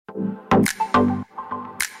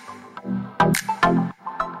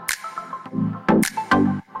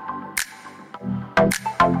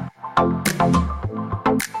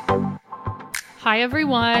Hi,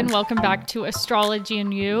 everyone. Welcome back to Astrology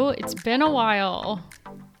and You. It's been a while.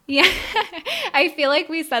 Yeah, I feel like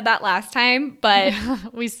we said that last time, but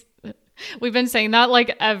We've been saying that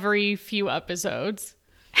like every few episodes.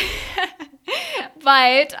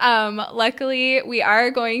 but luckily we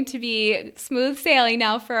are going to be smooth sailing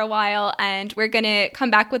now for a while, and we're going to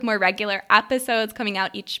come back with more regular episodes coming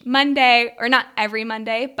out each Monday, or not every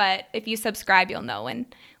Monday, but if you subscribe, you'll know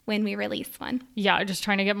when we release one. Yeah, just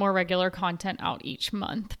trying to get more regular content out each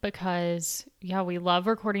month because, yeah, we love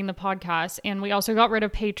recording the podcast. And we also got rid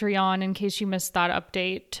of Patreon in case you missed that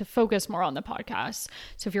update to focus more on the podcast.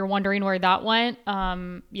 So if you're wondering where that went,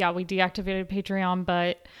 yeah, we deactivated Patreon,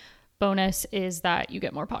 but bonus is that you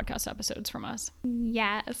get more podcast episodes from us.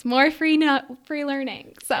 Yes, more free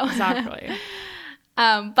learning. So Exactly.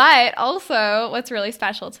 But also what's really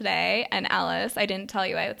special today, and Alice, I didn't tell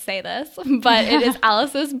you I would say this, but it is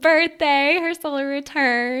Alice's birthday, her solar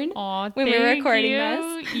return. Aw, when we were recording you.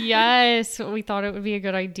 this. Yes, we thought it would be a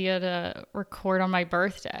good idea to record on my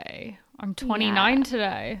birthday. I'm 29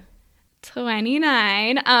 today.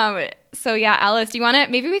 29. So yeah, Alice, do you want to,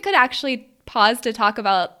 maybe we could actually pause to talk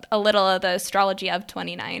about a little of the astrology of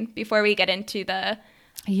 29 before we get into the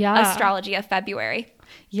astrology of February.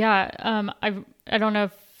 Yeah, I don't know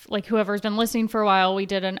if like whoever's been listening for a while, we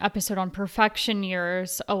did an episode on perfection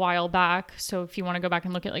years a while back. So if you want to go back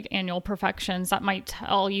and look at like annual perfections, that might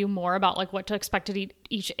tell you more about like what to expect at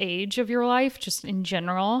each age of your life, just in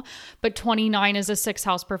general. But 29 is a 6th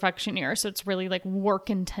house perfection year. So it's really like work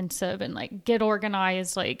intensive and like get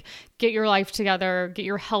organized, like get your life together, get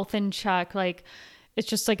your health in check. Like it's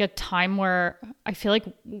just like a time where I feel like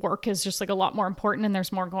work is just like a lot more important and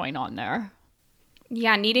there's more going on there.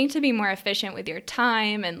 Yeah, needing to be more efficient with your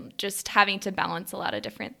time and just having to balance a lot of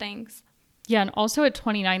different things. Yeah, and also at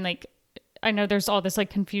 29, like, I know there's all this like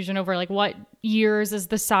confusion over like what years is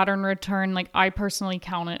the Saturn return. Like, I personally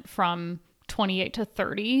count it from 28 to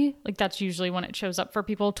 30. Like, that's usually when it shows up for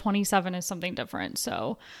people. 27 is something different.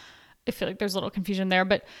 So I feel like there's a little confusion there.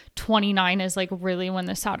 But 29 is like really when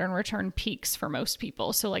the Saturn return peaks for most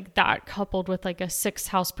people. So like that coupled with like a 6th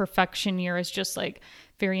house perfection year is just like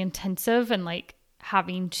very intensive and like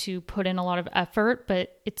having to put in a lot of effort,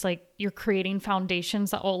 but it's like you're creating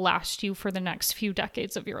foundations that will last you for the next few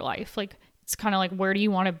decades of your life. Like it's kind of like, where do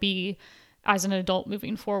you want to be as an adult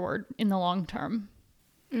moving forward in the long term?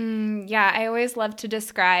 Yeah, I always love to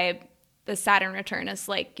describe the Saturn return as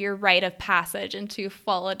like your rite of passage into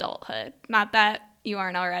full adulthood. Not that you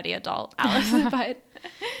aren't already adult, Alice, but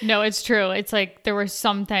no, it's true. It's like there were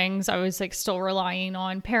some things I was like still relying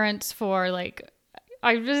on parents for, like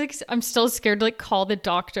I'm still scared to like call the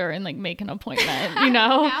doctor and like make an appointment, you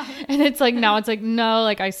know? And it's like, now it's like, no,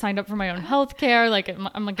 like I signed up for my own healthcare. Like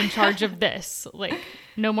I'm like in charge of this, like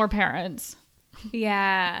no more parents.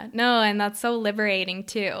 Yeah, no. And that's so liberating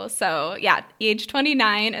too. So yeah, age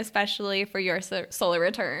 29, especially for your solar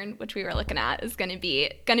return, which we were looking at, is going to be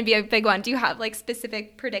a big one. Do you have like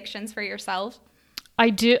specific predictions for yourself? I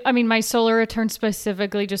do. I mean, my solar return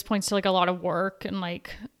specifically just points to like a lot of work and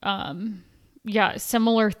like, yeah,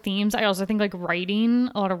 similar themes. I also think like a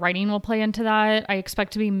lot of writing will play into that. I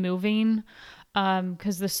expect to be moving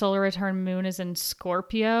because the solar return moon is in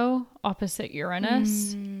Scorpio opposite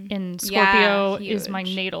Uranus. And Scorpio is my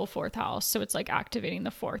natal 4th house. So it's like activating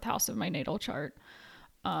the 4th house of my natal chart.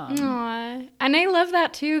 Aww. And I love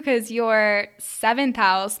that too, because your 7th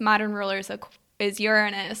house, modern rulers, is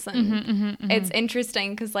Uranus, and it's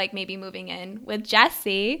interesting because like maybe moving in with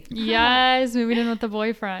Jesse. Yes, moving in with the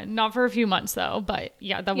boyfriend, not for a few months though, but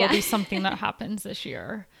yeah, that will be something that happens this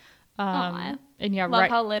year. And yeah, love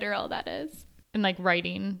how literal that is. And like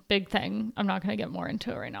writing, big thing. I'm not gonna get more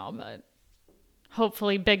into it right now, but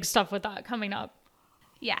hopefully big stuff with that coming up.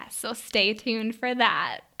 Yeah, so stay tuned for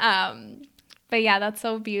that. But yeah, that's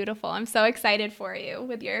so beautiful. I'm so excited for you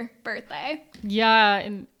with your birthday. Yeah,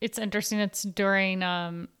 and it's interesting. It's during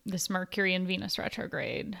this Mercury and Venus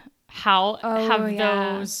retrograde. How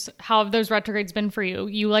have those retrogrades been for you?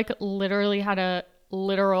 You like literally had a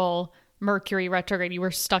literal Mercury retrograde. You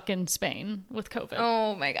were stuck in Spain with COVID.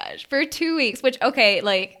 Oh my gosh, for 2 weeks. Which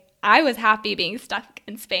like I was happy being stuck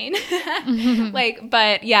in Spain.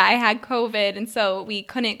 But yeah, I had COVID, and so we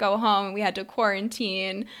couldn't go home. We had to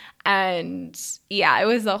quarantine. And yeah, it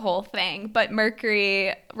was a whole thing. But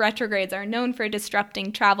Mercury retrogrades are known for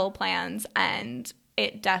disrupting travel plans, and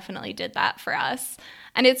it definitely did that for us.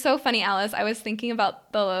 And it's so funny, Alice, I was thinking about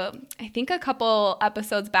I think a couple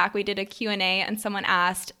episodes back, we did a Q&A and someone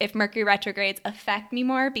asked if Mercury retrogrades affect me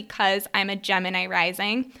more because I'm a Gemini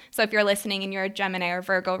rising. So if you're listening and you're a Gemini or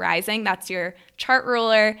Virgo rising, that's your chart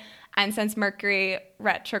ruler. And since Mercury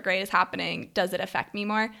retrograde is happening, does it affect me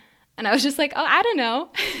more? And I was just like, oh, I don't know.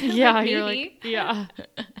 Yeah, Like, you're maybe. like, yeah.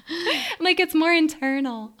 Like, it's more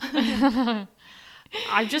internal.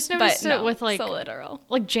 I've just But noticed no, it with like so literal.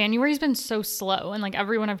 January's been so slow, and like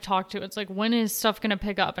everyone I've talked to, it's like, when is stuff gonna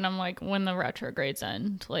pick up? And I'm like, when the retrogrades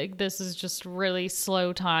end. Like, this is just really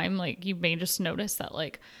slow time. Like, you may just notice that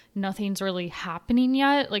like nothing's really happening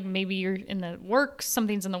yet. Like, maybe you're in the works,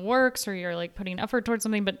 something's in the works, or you're like putting effort towards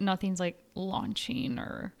something, but nothing's like launching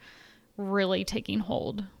or really taking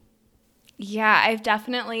hold. Yeah, I've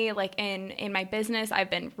definitely like in my business, I've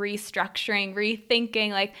been restructuring, rethinking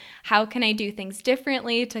like how can I do things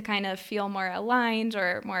differently to kind of feel more aligned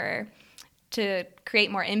or more to create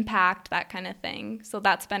more impact, that kind of thing. So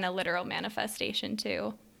that's been a literal manifestation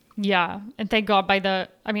too. Yeah. And thank God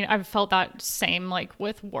I've felt that same like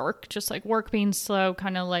with work, just like work being slow,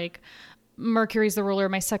 kind of like Mercury's the ruler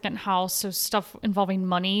of my second house. So stuff involving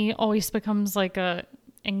money always becomes like a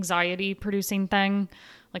anxiety producing thing.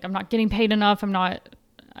 Like, I'm not getting paid enough. I'm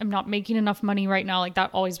not making enough money right now. Like,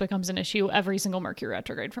 that always becomes an issue every single Mercury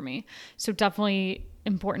retrograde for me. So definitely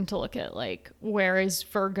important to look at like, where is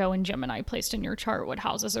Virgo and Gemini placed in your chart? What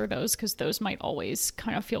houses are those? Because those might always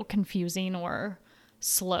kind of feel confusing or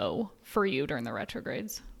slow for you during the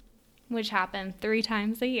retrogrades. Which happen 3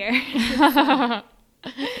 times a year.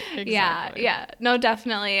 Exactly. Yeah. No,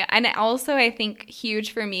 definitely. And also, I think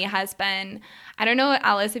huge for me has been, I don't know,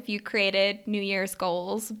 Alice, if you created New Year's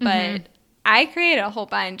goals, but I created a whole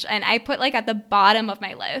bunch, and I put like at the bottom of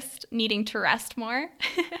my list needing to rest more.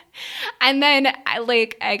 And then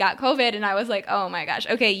I got COVID and I was like, oh my gosh,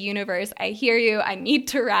 okay, universe, I hear you. I need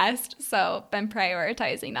to rest. So been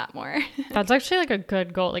prioritizing that more. That's actually like a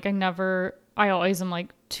good goal. Like, I always am like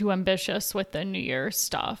too ambitious with the New Year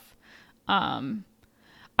stuff.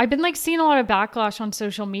 I've been like seeing a lot of backlash on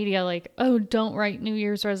social media, like, oh, don't write New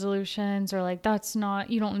Year's resolutions, or like,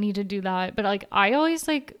 you don't need to do that. But like,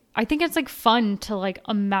 I think it's like fun to like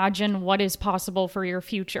imagine what is possible for your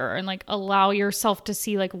future and like allow yourself to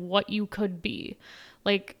see like what you could be.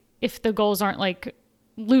 Like, if the goals aren't like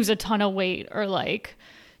lose a ton of weight or like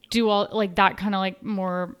do all like that kind of like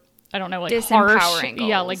more, I don't know, like harsh, disempowering goals.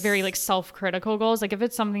 yeah, like very like self-critical goals. Like, if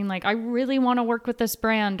it's something like, I really want to work with this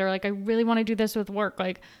brand, or like I really want to do this with work,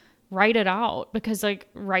 like write it out, because like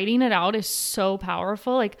writing it out is so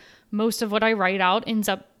powerful. Like, most of what I write out ends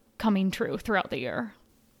up coming true throughout the year.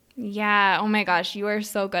 Yeah. Oh my gosh. You are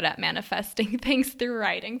so good at manifesting things through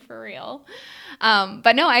writing, for real.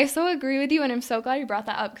 But no, I so agree with you. And I'm so glad you brought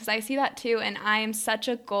that up, because I see that too. And I am such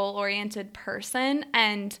a goal-oriented person.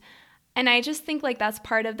 And I just think like that's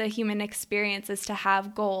part of the human experience, is to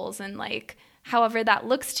have goals, and like however that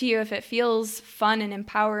looks to you, if it feels fun and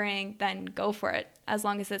empowering, then go for it. As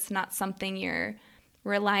long as it's not something you're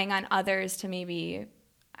relying on others to maybe,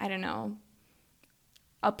 I don't know,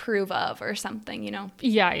 approve of or something, you know?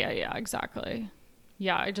 Yeah, exactly.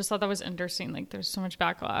 Yeah, I just thought that was interesting. Like, there's so much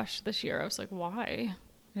backlash this year. I was like, why?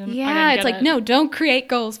 Yeah, it's like, no, don't create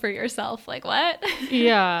goals for yourself. Like, what?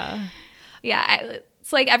 Yeah. Yeah,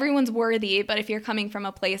 it's like everyone's worthy, but if you're coming from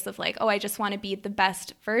a place of like, oh, I just want to be the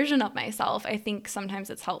best version of myself, I think sometimes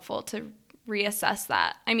it's helpful to reassess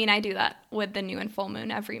that. I mean, I do that with the new and full moon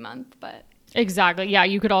every month, but... Exactly. Yeah,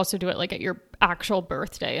 you could also do it like at your actual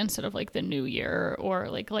birthday instead of like the new year, or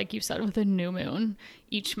like you said, with a new moon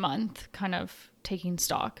each month, kind of taking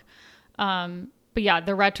stock. But yeah,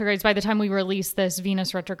 the retrogrades, by the time we release this,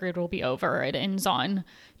 Venus retrograde will be over. It ends on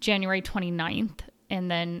January 29th.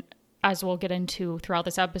 And then, as we'll get into throughout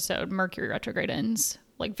this episode, Mercury retrograde ends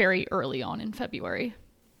like very early on in February.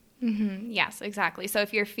 Mm-hmm. Yes, exactly. So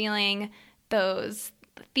if you're feeling those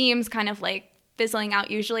themes kind of like fizzling out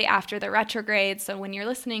usually after the retrograde, so when you're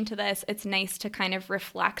listening to this, it's nice to kind of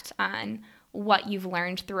reflect on what you've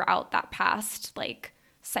learned throughout that past like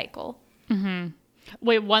cycle. Mm-hmm.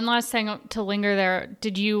 Wait, one last thing to linger there.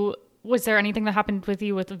 Was there anything that happened with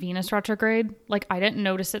you with the Venus retrograde? Like, I didn't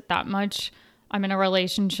notice it that much. I'm in a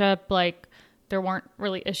relationship, like there weren't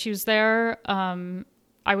really issues there.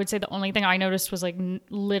 I would say the only thing I noticed was like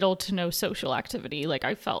little to no social activity. Like,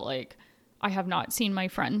 I felt like I have not seen my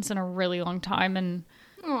friends in a really long time, and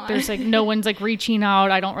there's like no one's like reaching out.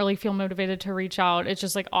 I don't really feel motivated to reach out. It's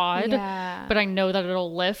just like odd, but I know that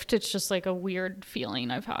it'll lift. It's just like a weird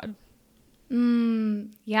feeling I've had.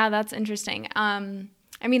 Yeah, that's interesting.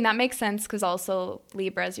 I mean, that makes sense, because also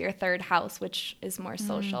Libra is your 3rd house, which is more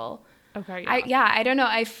social. Okay. Yeah. I don't know.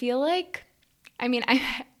 I feel like, I mean,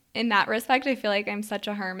 in that respect, I feel like I'm such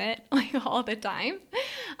a hermit like all the time.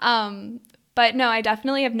 But no, I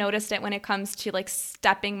definitely have noticed it when it comes to like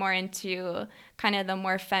stepping more into kind of the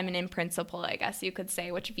more feminine principle, I guess you could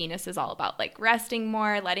say, which Venus is all about, like resting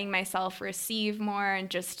more, letting myself receive more, and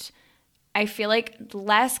just I feel like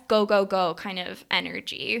less go, go, go kind of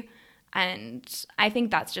energy. And I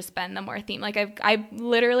think that's just been the more theme. Like I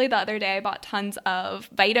literally the other day I bought tons of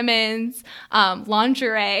vitamins,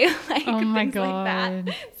 lingerie, like Oh my things God. like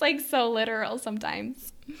that. It's like so literal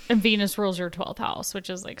sometimes. And Venus rules your 12th house, which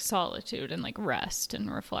is like solitude and like rest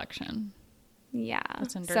and reflection. Yeah.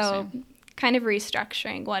 That's So interesting. kind of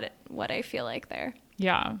restructuring what I feel like there.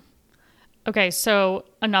 Yeah. Okay, so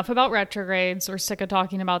enough about retrogrades. We're sick of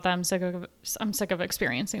talking about them. I'm sick of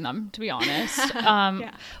experiencing them, to be honest.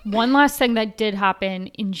 Yeah. One last thing that did happen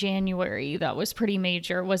in January that was pretty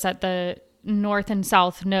major was that the North and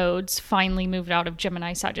South nodes finally moved out of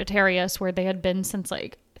Gemini Sagittarius, where they had been since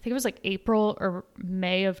like, I think it was like April or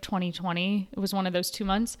May of 2020. It was one of those 2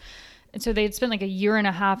 months. And so they had spent like a year and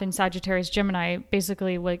a half in Sagittarius Gemini,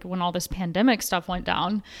 basically like when all this pandemic stuff went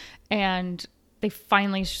down. And they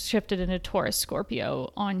finally shifted into Taurus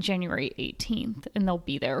Scorpio on January 18th, and they'll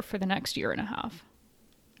be there for the next year and a half.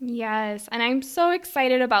 Yes. And I'm so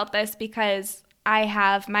excited about this because I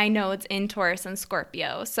have my nodes in Taurus and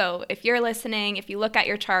Scorpio. So if you're listening, if you look at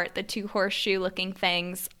your chart, the two horseshoe looking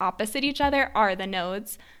things opposite each other are the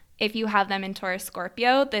nodes. If you have them in Taurus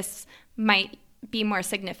Scorpio, this might be more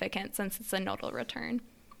significant since it's a nodal return.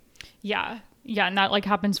 Yeah. Yeah. And that like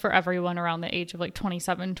happens for everyone around the age of like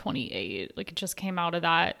 27, 28. Like it just came out of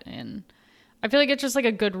that. And I feel like it's just like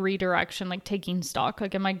a good redirection, like taking stock.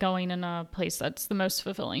 Like, am I going in a place that's the most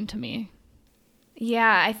fulfilling to me?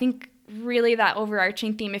 Yeah, I think really that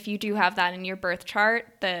overarching theme, if you do have that in your birth chart,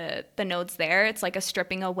 the nodes there, it's like a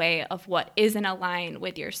stripping away of what isn't aligned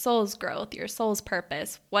with your soul's growth, your soul's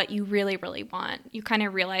purpose, what you really, really want. You kind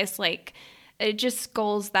of realize like it just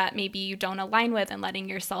goals that maybe you don't align with and letting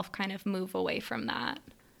yourself kind of move away from that.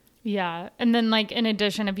 Yeah. And then like in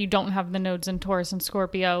addition, if you don't have the nodes in Taurus and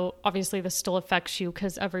Scorpio, obviously this still affects you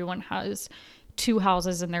because everyone has two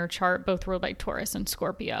houses in their chart, both ruled by Taurus and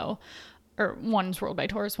Scorpio. Or one's ruled by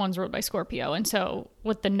Taurus, one's ruled by Scorpio. And so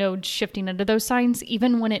with the nodes shifting into those signs,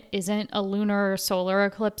 even when it isn't a lunar or solar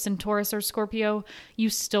eclipse in Taurus or Scorpio, you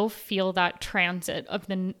still feel that transit of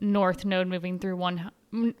the north node moving through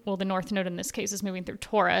the north node in this case is moving through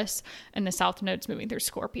Taurus and the south node's moving through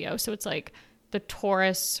Scorpio. So it's like the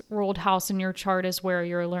Taurus ruled house in your chart is where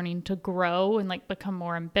you're learning to grow and like become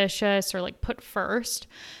more ambitious or like put first.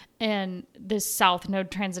 And this south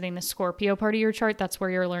node transiting the Scorpio part of your chart, that's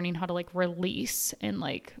where you're learning how to like release and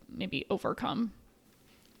like maybe overcome.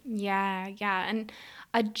 Yeah. And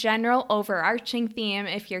a general overarching theme,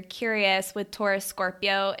 if you're curious, with Taurus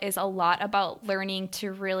Scorpio is a lot about learning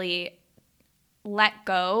to really let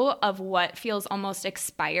go of what feels almost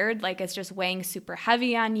expired, like it's just weighing super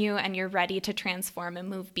heavy on you and you're ready to transform and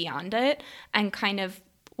move beyond it and kind of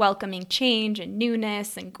welcoming change and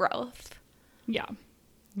newness and growth. Yeah.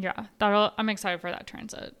 I'm excited for that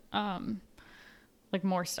transit. Like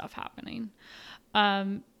more stuff happening.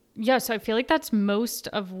 So I feel like that's most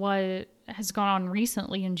of what has gone on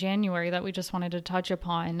recently in January that we just wanted to touch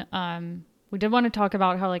upon. We did want to talk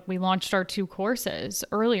about how like we launched our 2 courses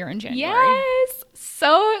earlier in January. Yes.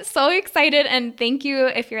 So excited. And thank you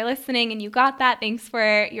if you're listening and you got that. Thanks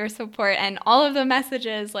for your support and all of the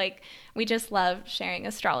messages. Like we just love sharing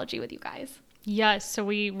astrology with you guys. Yes. So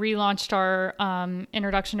we relaunched our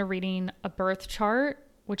introduction to reading a birth chart,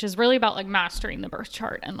 which is really about like mastering the birth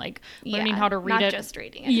chart and like learning how to read not it. Just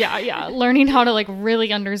reading it. Yeah. Learning how to like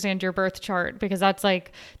really understand your birth chart, because that's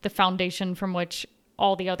like the foundation from which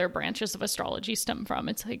all the other branches of astrology stem from.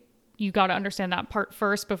 It's like you got to understand that part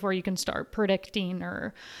first before you can start predicting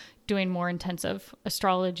or doing more intensive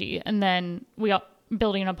astrology. And then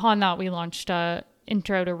building upon that, we launched a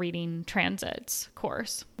Intro to Reading Transits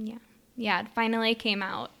course. Yeah, it finally came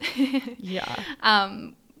out. Yeah.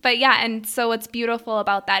 But yeah, and so what's beautiful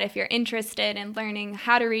about that, if you're interested in learning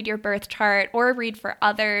how to read your birth chart or read for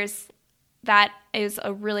others, that is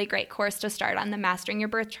a really great course to start on, the Mastering Your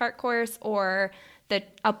Birth Chart course or the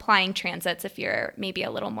Applying Transits if you're maybe a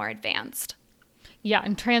little more advanced. Yeah,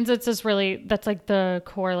 and transits is really, that's like the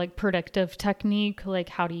core like predictive technique. Like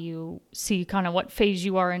how do you see kind of what phase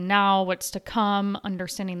you are in now, what's to come,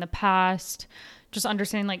 understanding the past, just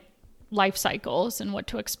understanding like life cycles and what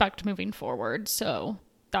to expect moving forward. So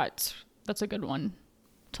that's a good one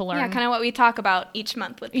to learn. Yeah, kind of what we talk about each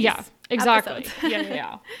month with these exactly. episodes.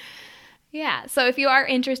 Yeah. Yeah, so if you are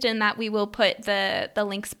interested in that, we will put the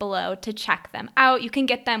links below to check them out. You can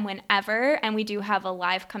get them whenever, and we do have a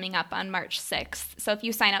live coming up on March 6th. So if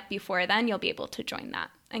you sign up before then, you'll be able to join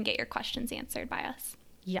that and get your questions answered by us.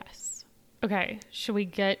 Yes. Okay, should we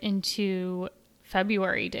get into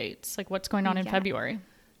February dates? Like what's going on in February?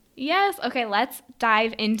 Yes, okay, let's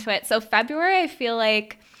dive into it. So February, I feel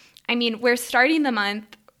like, we're starting the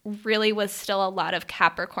month really was still a lot of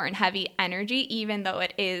Capricorn heavy energy, even though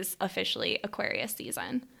it is officially Aquarius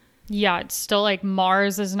season. Yeah, it's still like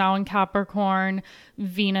Mars is now in Capricorn.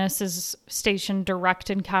 Venus is stationed direct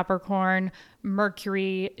in Capricorn.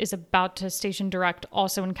 Mercury is about to station direct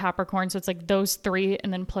also in Capricorn. So it's like those three,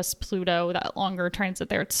 and then plus Pluto, that longer transit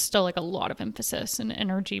there. It's still like a lot of emphasis and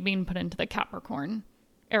energy being put into the Capricorn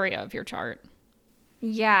area of your chart.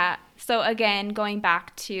 Yeah. So again, going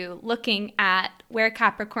back to looking at where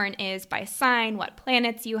Capricorn is by sign, what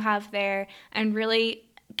planets you have there, and really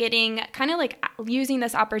getting kind of like using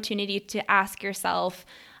this opportunity to ask yourself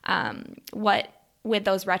what, with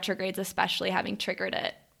those retrogrades especially having triggered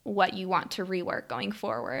it, what you want to rework going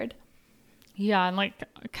forward. Yeah, and like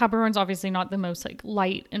Capricorn's obviously not the most like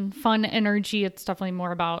light and fun energy. It's definitely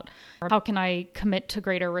more about how can I commit to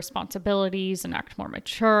greater responsibilities and act more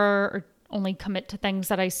mature, or only commit to things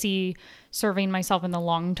that I see serving myself in the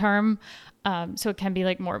long term. So it can be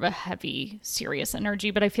like more of a heavy, serious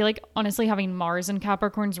energy. But I feel like honestly having Mars in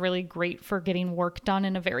Capricorn is really great for getting work done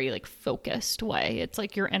in a very like focused way. It's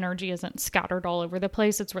like your energy isn't scattered all over the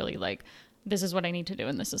place. It's really like, this is what I need to do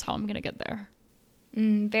and this is how I'm going to get there.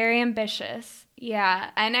 Very ambitious.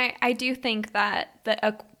 Yeah. And I do think that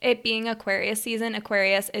it being Aquarius season,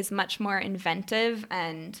 Aquarius is much more inventive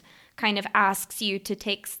and kind of asks you to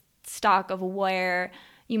take stock of where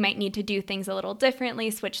you might need to do things a little differently,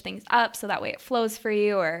 switch things up so that way it flows for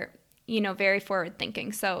you, or, you know, very forward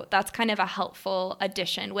thinking. So that's kind of a helpful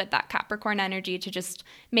addition with that Capricorn energy to just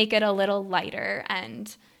make it a little lighter.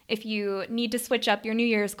 And if you need to switch up your New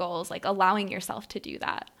Year's goals, like allowing yourself to do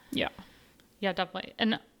that. Yeah. Yeah, definitely.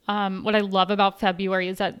 And what I love about February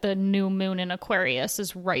is that the new moon in Aquarius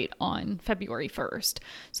is right on February 1st.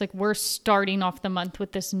 It's like we're starting off the month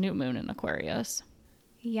with this new moon in Aquarius.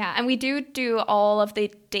 Yeah, and we do all of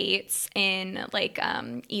the dates in like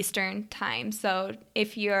Eastern time. So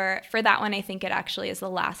if you're, for that one, I think it actually is the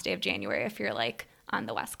last day of January if you're like on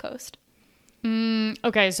the West Coast.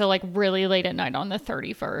 Okay, so like really late at night on the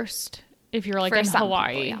 31st if you're like For in some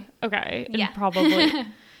Hawaii. people, yeah. Okay, and Yeah. probably.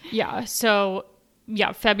 Yeah, so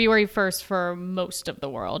yeah, February 1st for most of the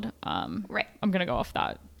world. Right. I'm going to go off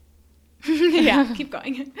that. Yeah, keep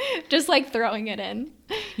going. Just like throwing it in.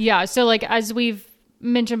 Yeah, so like as we've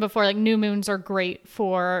mentioned before, like new moons are great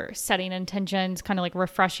for setting intentions, kind of like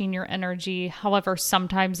refreshing your energy. However,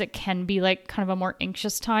 sometimes it can be like kind of a more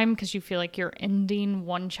anxious time because you feel like you're ending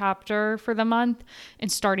one chapter for the month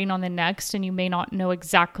and starting on the next, and you may not know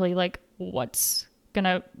exactly like what's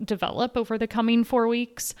gonna develop over the coming 4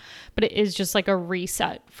 weeks, but it is just like a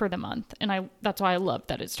reset for the month. And that's why I love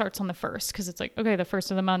that it starts on the 1st, because it's like, okay, the 1st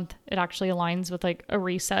of the month, it actually aligns with like a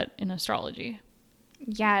reset in astrology.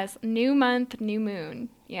 Yes, new month, new moon.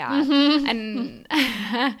 Yeah. And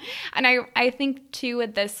and I think too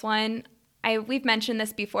with this one, we've mentioned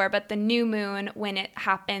this before, but the new moon, when it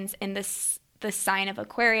happens in the sign of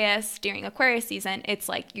Aquarius during Aquarius season, it's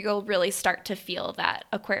like you'll really start to feel that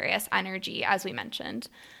Aquarius energy, as we mentioned.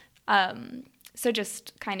 So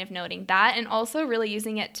just kind of noting that, and also really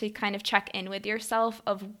using it to kind of check in with yourself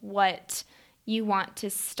of what you want to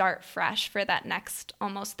start fresh for that next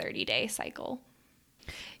almost 30-day cycle.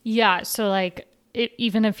 Yeah, so like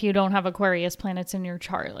even if you don't have Aquarius planets in your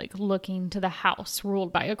chart, like looking to the house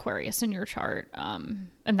ruled by Aquarius in your chart, and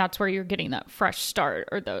that's where you're getting that fresh start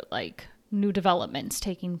or the like new developments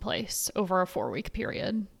taking place over a 4-week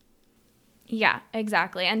period. Yeah,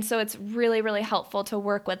 exactly. And so it's really, really helpful to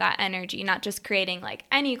work with that energy, not just creating like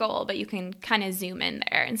any goal, but you can kind of zoom in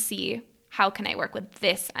there and see how can I work with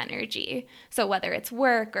this energy? So whether it's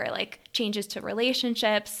work or like changes to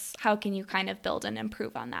relationships, how can you kind of build and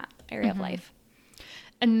improve on that area of life?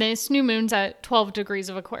 And this new moon's at 12 degrees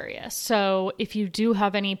of Aquarius. So if you do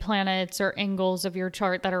have any planets or angles of your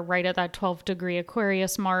chart that are right at that 12 degree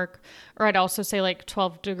Aquarius mark, or I'd also say like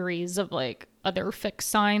 12 degrees of like other fixed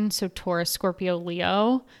signs, so Taurus, Scorpio,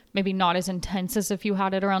 Leo, maybe not as intense as if you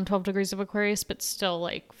had it around 12 degrees of Aquarius, but still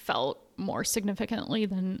like felt more significantly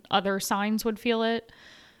than other signs would feel it.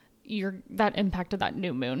 That impact of that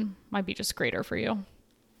new moon might be just greater for you.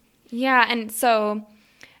 Yeah, and so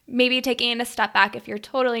maybe taking a step back, if you're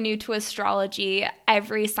totally new to astrology,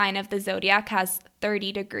 every sign of the zodiac has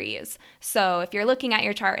 30 degrees. So if you're looking at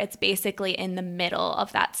your chart, it's basically in the middle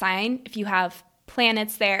of that sign. If you have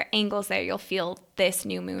planets there, angles there, you'll feel this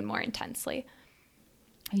new moon more intensely.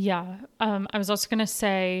 Yeah. I was also going to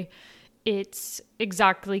say it's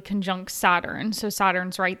exactly conjunct Saturn. So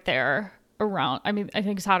Saturn's right there around, I mean, I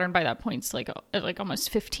think Saturn by that point's like almost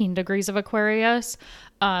 15 degrees of Aquarius.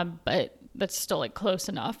 But that's still like close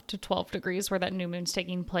enough to 12 degrees where that new moon's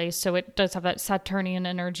taking place. So it does have that Saturnian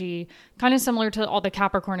energy, kind of similar to all the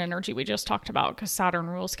Capricorn energy we just talked about, because Saturn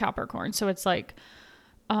rules Capricorn. So it's like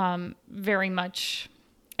very much,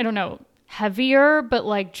 I don't know, heavier, but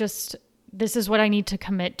like just this is what I need to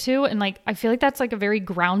commit to. And like I feel like that's like a very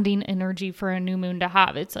grounding energy for a new moon to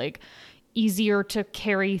have. It's like easier to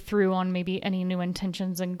carry through on maybe any new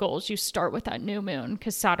intentions and goals you start with that new moon,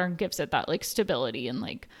 because Saturn gives it that like stability and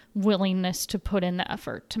like willingness to put in the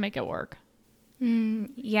effort to make it work.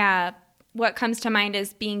 Yeah. What comes to mind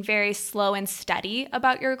is being very slow and steady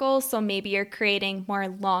about your goals. So maybe you're creating more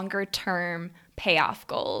longer term payoff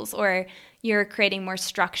goals, or you're creating more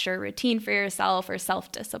structure, routine for yourself, or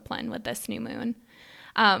self-discipline with this new moon.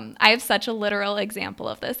 I have such a literal example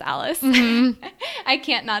of this, Alice. Mm-hmm. I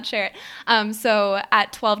can't not share it. So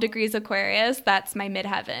at 12 degrees Aquarius, that's my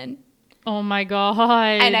midheaven. Oh my God.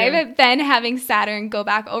 And I've been having Saturn go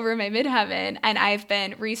back over my midheaven, and I've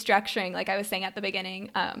been restructuring, like I was saying at the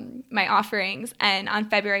beginning, my offerings. And on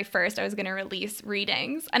February 1st, I was going to release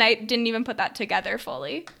readings, and I didn't even put that together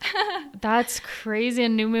fully. That's crazy. A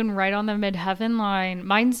new moon right on the midheaven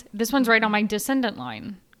line. This one's right on my descendant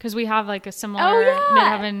line, because we have like a similar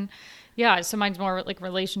midheaven. Yeah. So mine's more like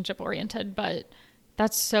relationship oriented, but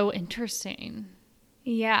that's so interesting.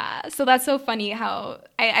 Yeah. So that's so funny how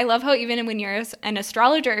I love how even when you're an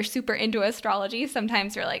astrologer or super into astrology,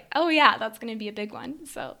 sometimes you're like, oh yeah, that's going to be a big one.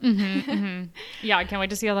 So yeah, I can't wait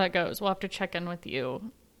to see how that goes. We'll have to check in with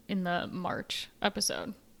you in the March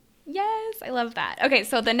episode. Yes, I love that. Okay,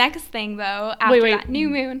 so the next thing though, after that new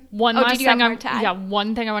moon. One thing I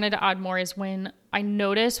wanted to add more is when I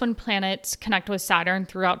notice when planets connect with Saturn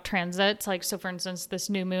throughout transits, like so for instance, this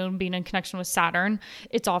new moon being in connection with Saturn,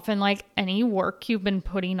 it's often like any work you've been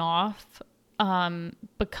putting off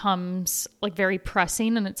becomes like very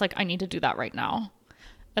pressing, and it's like, I need to do that right now.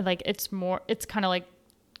 And like it's kind of like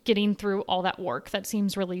getting through all that work that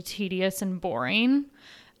seems really tedious and boring.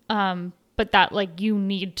 But that like you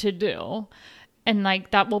need to do. And like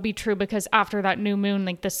that will be true because after that new moon,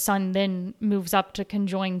 like the sun then moves up to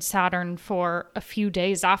conjoin Saturn for a few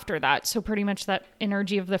days after that. So pretty much that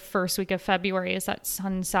energy of the first week of February is that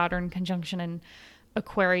Sun Saturn conjunction in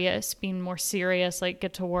Aquarius, being more serious, like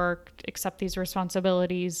get to work, accept these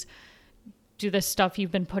responsibilities, do this stuff you've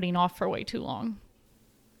been putting off for way too long.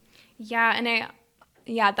 Yeah. And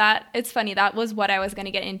that it's funny. That was what I was going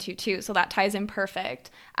to get into too. So that ties in perfect.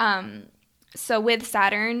 So with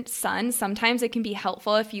Saturn, Sun, sometimes it can be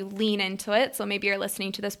helpful if you lean into it. So maybe you're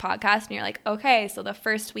listening to this podcast and you're like, okay, so the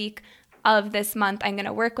first week of this month, I'm going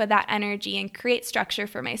to work with that energy and create structure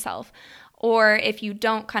for myself. Or if you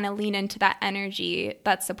don't kind of lean into that energy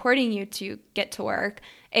that's supporting you to get to work,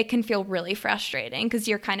 it can feel really frustrating because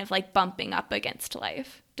you're kind of like bumping up against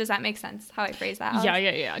life. Does that make sense how I phrase that?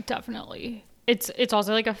 Yeah, definitely. It's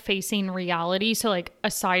also like a facing reality. So like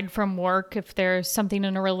aside from work, if there's something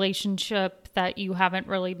in a relationship that you haven't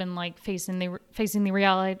really been like facing the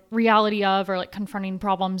reality of, or like confronting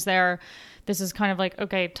problems there, this is kind of like,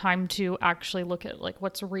 okay, time to actually look at like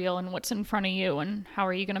what's real and what's in front of you, and how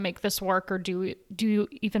are you going to make this work, or do you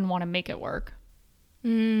even want to make it work?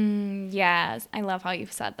 Yes, I love how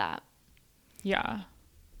you've said that. Yeah.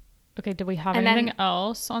 Okay, do we have anything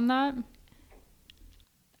else on that?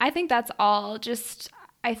 I think that's all.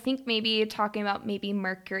 I think maybe talking about maybe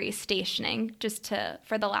Mercury stationing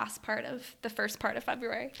for the first part of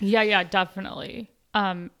February. Yeah, definitely.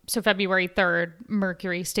 So February 3rd,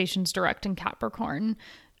 Mercury stations direct in Capricorn.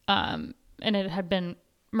 And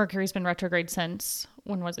Mercury's been retrograde since,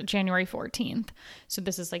 when was it? January 14th. So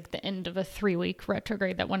this is like the end of a 3-week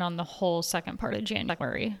retrograde that went on the whole second part of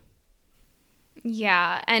January.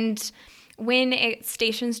 Yeah. And when it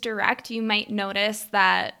stations direct, you might notice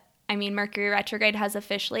that, Mercury retrograde has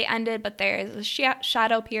officially ended, but there is a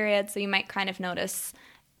shadow period. So you might kind of notice,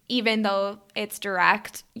 even though it's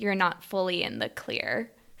direct, you're not fully in the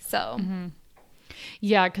clear. So,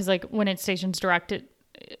 yeah, because like when it stations direct,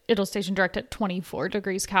 it'll station direct at 24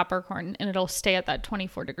 degrees Capricorn, and it'll stay at that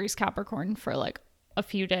 24 degrees Capricorn for like a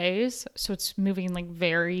few days. So it's moving like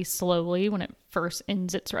very slowly when it first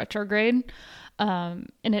ends its retrograde. And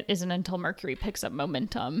it isn't until Mercury picks up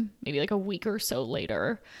momentum, maybe like a week or so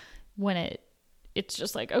later, when it's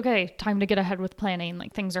just like, okay, time to get ahead with planning,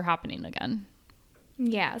 like things are happening again.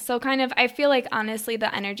 Yeah. So kind of, I feel like honestly,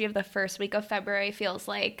 the energy of the first week of February feels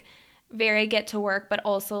like very get to work, but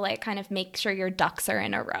also like kind of make sure your ducks are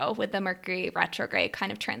in a row with the Mercury retrograde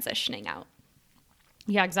kind of transitioning out.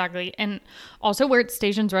 Yeah, exactly. And also where it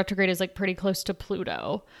stations retrograde is like pretty close to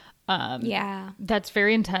Pluto. Yeah. That's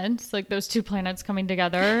very intense, like those two planets coming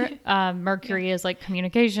together. Mercury is like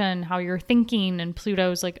communication, how you're thinking, and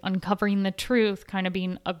Pluto's like uncovering the truth, kind of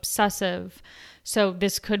being obsessive. So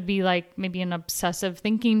this could be like maybe an obsessive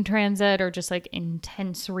thinking transit, or just like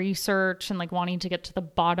intense research and like wanting to get to the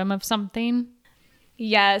bottom of something.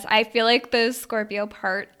 Yes, I feel like the Scorpio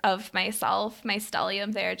part of myself, my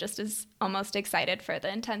stellium there, just is almost excited for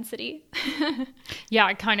the intensity. Yeah,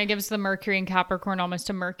 it kind of gives the Mercury in Capricorn almost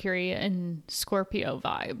a Mercury and Scorpio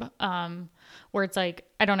vibe, where it's like,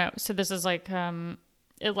 I don't know. So this is like,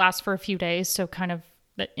 it lasts for a few days. So kind of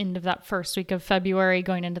the end of that first week of February,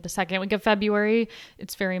 going into the second week of February,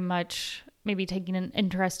 it's very much maybe taking an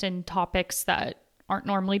interest in topics that aren't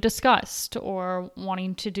normally discussed, or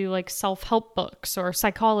wanting to do like self-help books or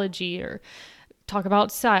psychology, or talk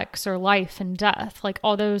about sex or life and death, like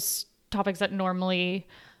all those topics that normally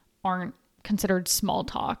aren't considered small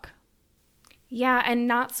talk. Yeah, and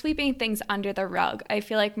not sweeping things under the rug. I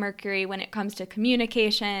feel like Mercury, when it comes to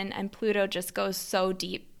communication, and Pluto just goes so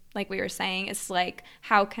deep. Like we were saying, it's like,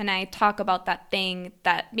 how can I talk about that thing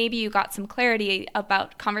that maybe you got some clarity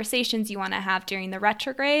about, conversations you want to have during the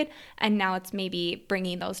retrograde, and now it's maybe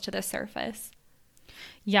bringing those to the surface.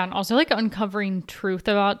 Yeah, and also like uncovering truth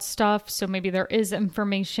about stuff. So maybe there is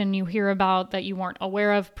information you hear about that you weren't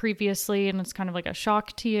aware of previously, and it's kind of like a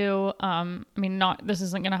shock to you. I mean, this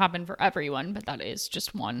isn't going to happen for everyone, but that is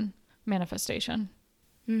just one manifestation.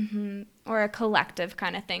 Mm-hmm. Or a collective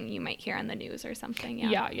kind of thing you might hear on the news or something.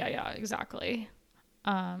 Yeah, exactly.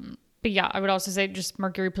 But yeah, I would also say just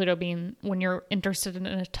Mercury Pluto being, when you're interested in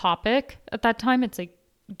a topic at that time, it's like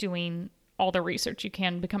doing all the research you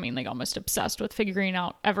can, becoming like almost obsessed with figuring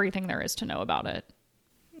out everything there is to know about it.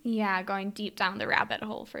 Yeah, going deep down the rabbit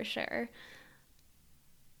hole for sure.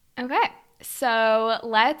 Okay, so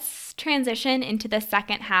let's transition into the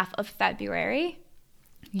second half of February.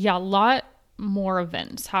 Yeah, a lot more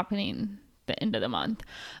events happening the end of the month.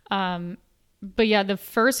 But yeah, the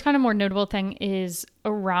first kind of more notable thing is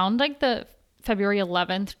around like the February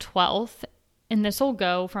 11th, 12th, and this will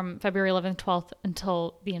go from February 11th, 12th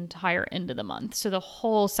until the entire end of the month. So the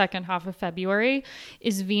whole second half of February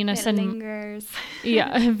is Venus lingers.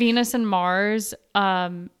 Venus and Mars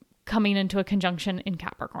coming into a conjunction in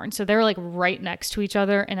Capricorn. So they're like right next to each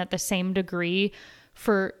other and at the same degree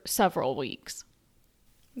for several weeks.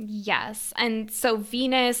 Yes. And so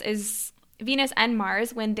Venus and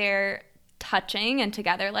Mars, when they're touching and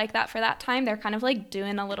together like that for that time, they're kind of like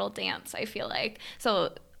doing a little dance, I feel like.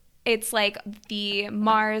 So it's like the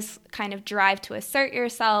Mars kind of drive to assert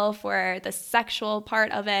yourself, or the sexual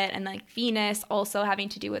part of it, and like Venus also having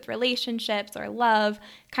to do with relationships or love,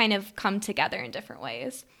 kind of come together in different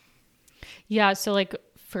ways. Yeah, so like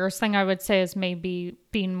first thing I would say is maybe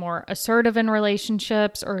being more assertive in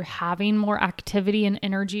relationships, or having more activity and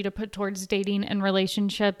energy to put towards dating and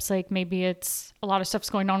relationships. Like maybe it's a lot of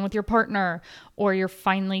stuff's going on with your partner, or you're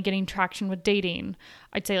finally getting traction with dating.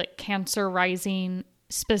 I'd say like Cancer rising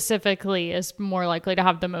specifically is more likely to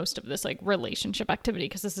have the most of this like relationship activity,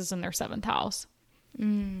 because this is in their 7th house.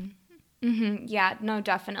 Mm-hmm. Yeah, no,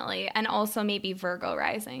 definitely. And also maybe Virgo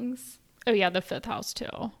risings. Oh yeah, the 5th house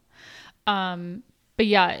too. But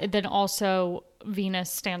yeah, then also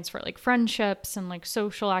Venus stands for like friendships and like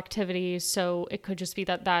social activities. So it could just be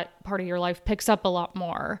that part of your life picks up a lot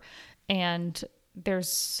more. And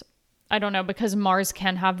there's, I don't know, because Mars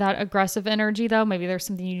can have that aggressive energy though. Maybe there's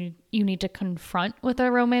something you need to confront with a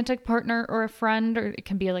romantic partner or a friend, or it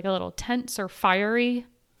can be like a little tense or fiery.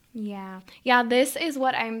 Yeah. Yeah, this is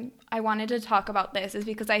what I wanted to talk about this, is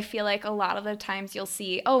because I feel like a lot of the times you'll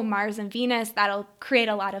see, Mars and Venus, that'll create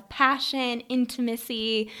a lot of passion,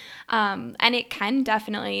 intimacy, and it can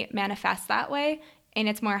definitely manifest that way in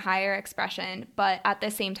its more higher expression. But at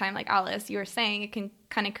the same time, like Alice, you were saying, it can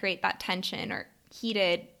kind of create that tension or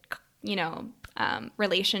heated,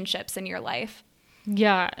 relationships in your life.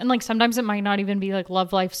 Yeah. And like sometimes it might not even be like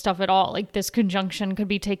love life stuff at all. Like this conjunction could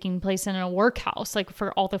be taking place in a workhouse, like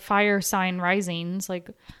for all the fire sign risings,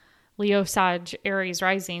 like Leo, Sag, Aries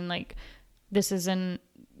rising, like this is in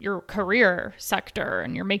your career sector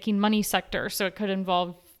and your making money sector. So it could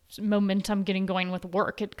involve momentum getting going with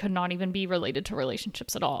work. It could not even be related to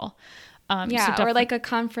relationships at all. Or like a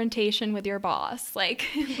confrontation with your boss, like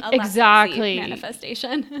a exactly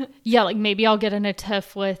manifestation. Yeah, like maybe I'll get in a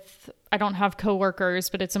tiff with, I don't have coworkers,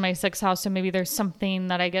 but it's in my 6th house, so maybe there's something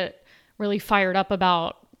that I get really fired up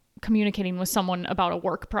about communicating with someone about a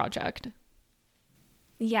work project.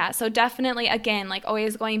 Yeah, so definitely, again, like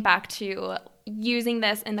always going back to using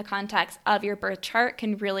this in the context of your birth chart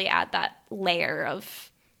can really add that layer of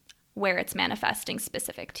where it's manifesting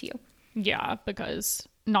specific to you. Yeah, because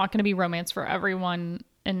not going to be romance for everyone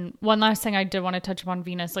And one last thing I did want to touch upon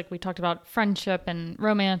Venus, like we talked about friendship and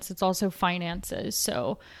romance, it's also finances.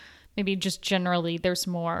 So maybe just generally there's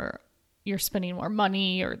more, you're spending more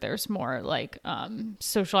money, or there's more like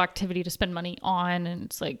social activity to spend money on. And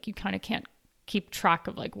it's like you kind of can't keep track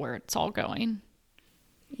of like where it's all going.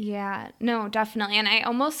 Yeah, no, definitely. And I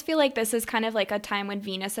almost feel like this is kind of like a time when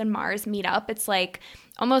Venus and Mars meet up. It's like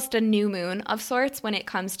almost a new moon of sorts when it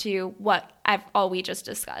comes to all we just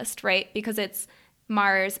discussed, right? Because it's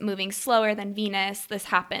Mars moving slower than Venus. This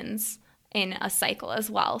happens in a cycle as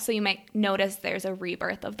well. So you might notice there's a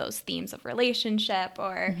rebirth of those themes of relationship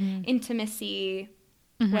or intimacy,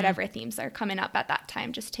 whatever themes are coming up at that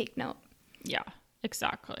time. Just take note. Yeah,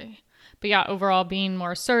 exactly. But yeah, overall being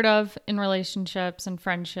more assertive in relationships and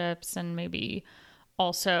friendships, and maybe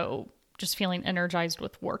also just feeling energized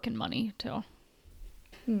with work and money too.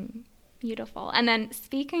 Beautiful. And then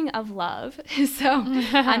speaking of love, so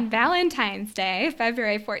on Valentine's Day,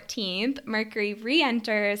 February 14th, Mercury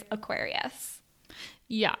re-enters Aquarius.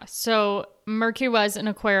 Yeah. So Mercury was in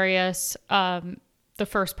Aquarius the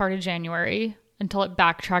first part of January until it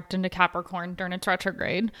backtracked into Capricorn during its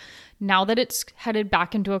retrograde. Now that it's headed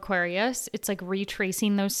back into Aquarius, it's like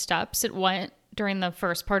retracing those steps it went during the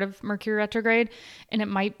first part of Mercury retrograde. And it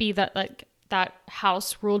might be that like that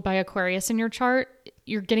house ruled by Aquarius in your chart,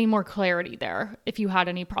 you're getting more clarity there if you had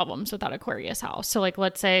any problems with that Aquarius house. So like,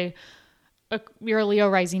 let's say you're a Leo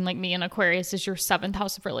rising like me, and Aquarius is your 7th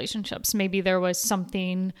house of relationships. Maybe there was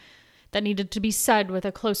something that needed to be said with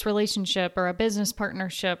a close relationship or a business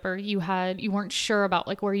partnership, or you weren't sure about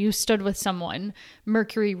like where you stood with someone.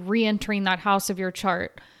 Mercury re-entering that house of your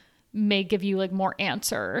chart may give you like more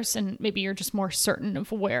answers, and maybe you're just more certain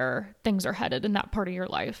of where things are headed in that part of your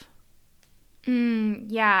life.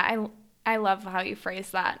 Yeah, I love how you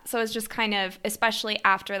phrase that. So it's just kind of, especially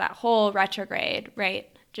after that whole retrograde, right?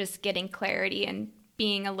 Just getting clarity and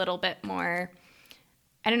being a little bit more,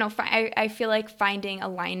 I don't know, I feel like finding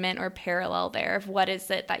alignment or parallel there of what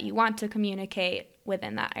is it that you want to communicate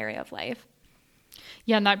within that area of life.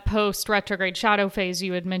 Yeah, and that post-retrograde shadow phase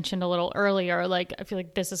you had mentioned a little earlier, like I feel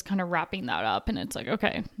like this is kind of wrapping that up, and it's like,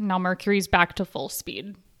 okay, now Mercury's back to full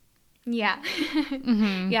speed. Yeah.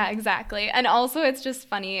 Yeah, exactly. And also it's just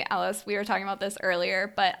funny, Alice, we were talking about this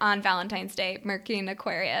earlier, but on Valentine's Day, Mercury in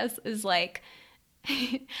Aquarius is like,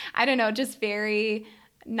 I don't know, just very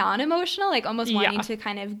non-emotional, like almost wanting to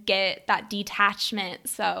kind of get that detachment.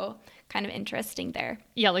 So kind of interesting there.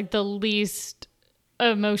 Yeah, like the least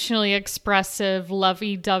emotionally expressive,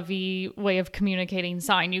 lovey-dovey way of communicating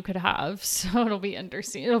sign you could have. So it'll be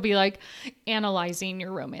interesting. It'll be like analyzing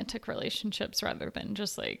your romantic relationships rather than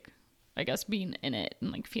just like, I guess, being in it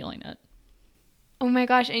and like feeling it. Oh my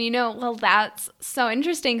gosh. And well, that's so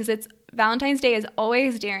interesting because it's Valentine's Day is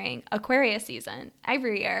always during Aquarius season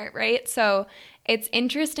every year, right? So it's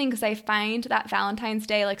interesting because I find that Valentine's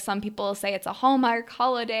Day, like some people say it's a Hallmark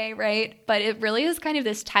holiday, right? But it really is kind of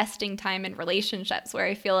this testing time in relationships where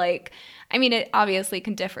I feel like, I mean, it obviously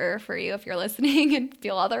can differ for you if you're listening and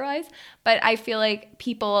feel otherwise, but I feel like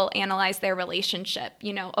people analyze their relationship,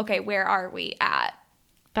 okay, where are we at?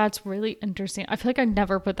 That's really interesting. I feel like I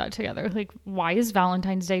never put that together. Like, why is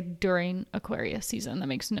Valentine's Day during Aquarius season? That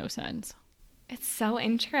makes no sense. It's so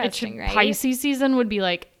interesting, right? Pisces season would be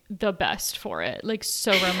like the best for it. Like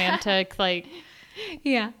so romantic. Like,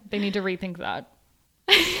 yeah, they need to rethink that.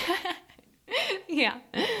 Yeah,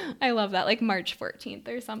 I love that. Like March 14th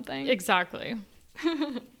or something. Exactly.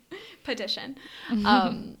 Petition.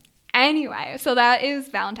 Anyway, so that is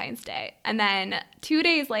Valentine's Day. And then 2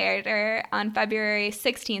 days later, on February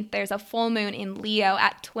 16th, there's a full moon in Leo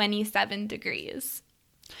at 27 degrees.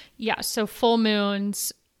 Yeah, so full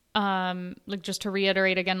moons, like just to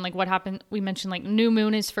reiterate again, like what happened, we mentioned like new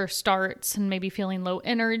moon is for starts and maybe feeling low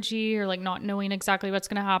energy or like not knowing exactly what's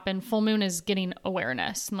going to happen. Full moon is getting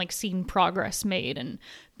awareness and like seeing progress made and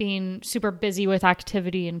being super busy with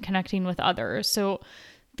activity and connecting with others. So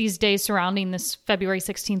these days surrounding this February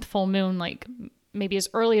 16th full moon, like maybe as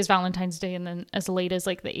early as Valentine's Day and then as late as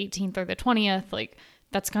like the 18th or the 20th, like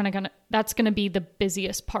that's gonna be the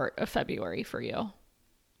busiest part of February for you.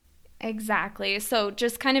 Exactly. So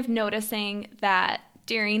just kind of noticing that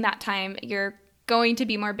during that time you're going to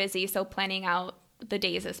be more busy. So planning out the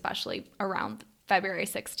days, especially around February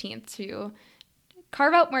 16th, to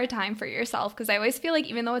carve out more time for yourself. Because I always feel like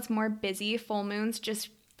even though it's more busy, full moons just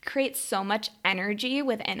creates so much energy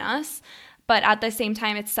within us, but at the same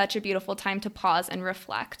time it's such a beautiful time to pause and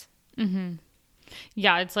reflect.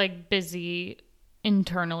 Yeah, it's like busy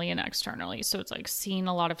internally and externally, so it's like seeing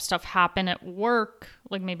a lot of stuff happen at work,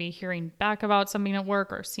 like maybe hearing back about something at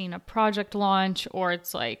work or seeing a project launch, or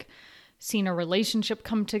it's like seeing a relationship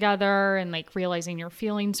come together and like realizing your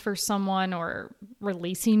feelings for someone or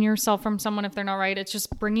releasing yourself from someone if they're not right. It's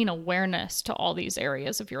just bringing awareness to all these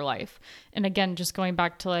areas of your life. And again, just going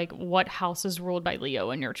back to like what house is ruled by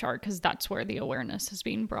Leo in your chart, because that's where the awareness is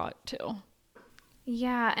being brought to.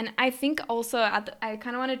 Yeah, and I think also I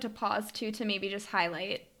kind of wanted to pause too to maybe just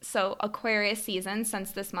highlight. So Aquarius season,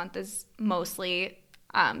 since this month is mostly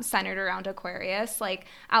centered around Aquarius, like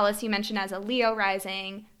Alice, you mentioned as a Leo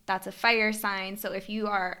rising, that's a fire sign. So if you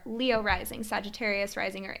are Leo rising, Sagittarius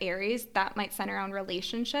rising, or Aries, that might center around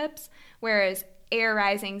relationships. Whereas air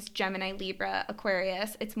risings, Gemini, Libra,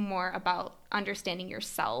 Aquarius, it's more about understanding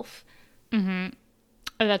yourself. Mm-hmm.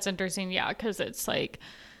 Oh, that's interesting. Yeah, because it's like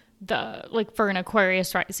for an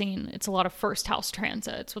Aquarius rising, it's a lot of first house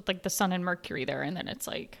transits with like the sun and Mercury there. And then it's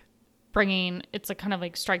like it's like kind of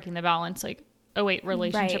like striking the balance, like, oh wait,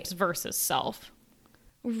 relationships versus self.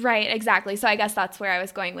 Right, exactly. So I guess that's where I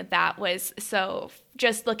was going with that was, so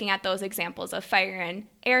just looking at those examples of fire and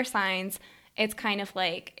air signs, it's kind of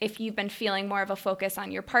like if you've been feeling more of a focus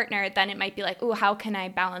on your partner, then it might be like, oh, how can I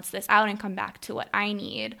balance this out and come back to what I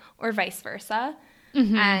need, or vice versa.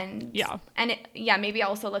 Mm-hmm. And maybe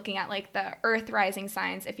also looking at like the earth rising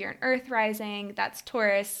signs. If you're an earth rising, that's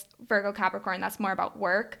Taurus, Virgo, Capricorn, that's more about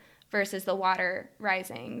work, versus the water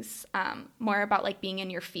risings, more about like being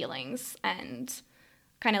in your feelings and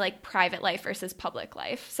kind of like private life versus public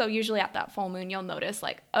life. So usually at that full moon, you'll notice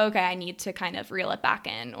like, okay, I need to kind of reel it back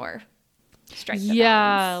in or strike the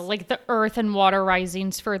balance. Like the earth and water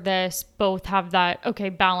risings for this both have that,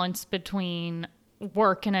 balance between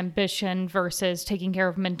work and ambition versus taking care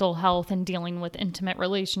of mental health and dealing with intimate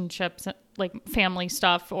relationships, like family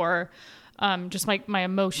stuff, or just like my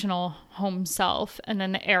emotional home self. And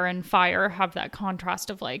then the air and fire have that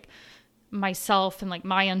contrast of like myself and like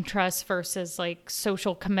my interests versus like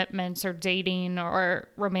social commitments or dating or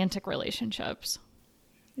romantic relationships.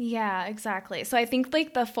 Yeah, exactly. So I think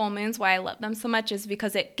like the full moons, why I love them so much is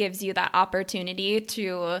because it gives you that opportunity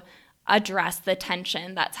to address the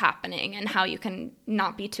tension that's happening and how you can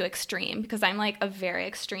not be too extreme, because I'm like a very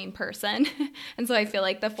extreme person. And so I feel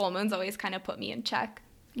like the full moons always kind of put me in check.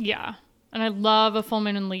 Yeah. And I love a full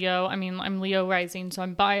moon in Leo. I mean, I'm Leo rising, so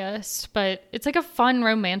I'm biased, but it's like a fun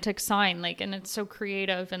romantic sign, like, and it's so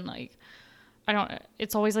creative and like,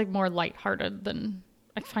 it's always like more lighthearted than,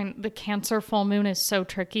 I find the Cancer full moon is so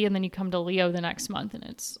tricky. And then you come to Leo the next month and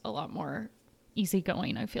it's a lot more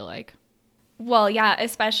easygoing, I feel like. Well, yeah,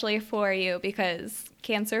 especially for you, because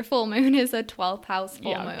Cancer full moon is a 12th house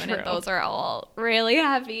full moon, true. And those are all really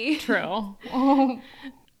heavy. True.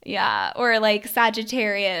 Yeah, or like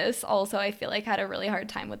Sagittarius also, I feel like had a really hard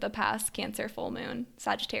time with the past Cancer full moon,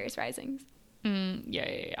 Sagittarius risings.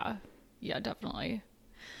 Yeah, definitely.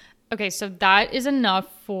 Okay, so that is enough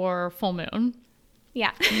for full moon.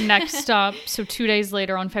 Yeah. Next up, so 2 days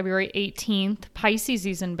later on February 18th, Pisces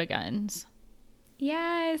season begins.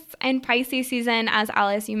 Yes, and Pisces season, as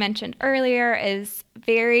Alice, you mentioned earlier, is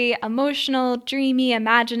very emotional, dreamy,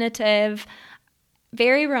 imaginative,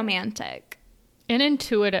 very romantic. And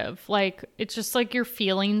intuitive. Like, it's just like your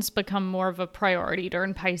feelings become more of a priority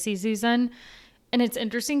during Pisces season. And it's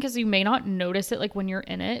interesting because you may not notice it like when you're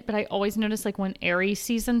in it, but I always notice like when Aries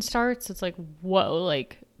season starts, it's like, whoa,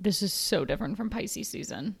 like this is so different from Pisces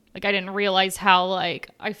season. Like I didn't realize how like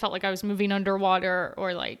I felt like I was moving underwater,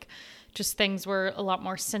 or like just things were a lot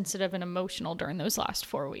more sensitive and emotional during those last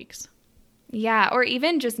 4 weeks. Yeah, or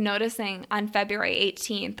even just noticing on February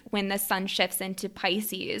 18th when the sun shifts into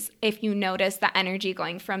Pisces, if you notice the energy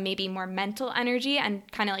going from maybe more mental energy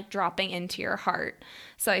and kind of like dropping into your heart.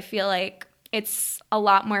 So I feel like it's a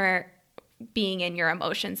lot more being in your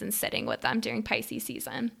emotions and sitting with them during Pisces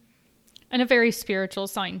season. And a very spiritual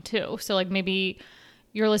sign too. So like maybe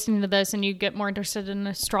you're listening to this and you get more interested in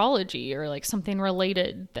astrology or like something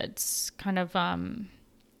related that's kind of,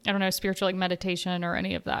 spiritual, like meditation or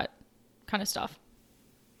any of that kind of stuff.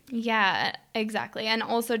 Yeah, exactly. And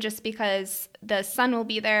also just because the sun will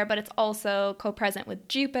be there, but it's also co-present with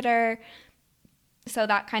Jupiter. So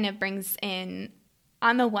that kind of brings in,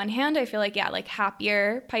 on the one hand, I feel like, like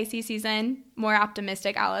happier Pisces season, more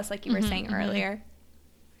optimistic, Alice, like you were saying earlier.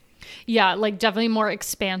 Yeah, like definitely more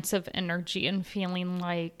expansive energy and feeling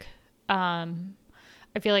like,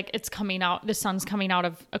 I feel like it's coming out, the sun's coming out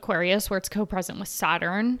of Aquarius where it's co-present with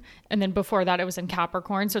Saturn. And then before that it was in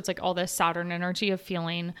Capricorn. So it's like all this Saturn energy of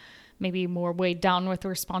feeling maybe more weighed down with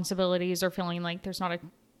responsibilities or feeling like there's not a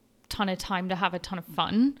ton of time to have a ton of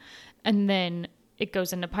fun. And then it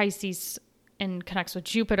goes into Pisces and connects with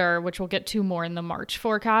Jupiter, which we'll get to more in the March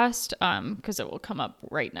forecast, because it will come up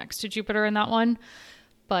right next to Jupiter in that one.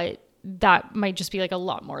 But that might just be like a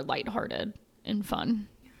lot more lighthearted and fun.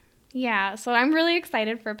 Yeah, so I'm really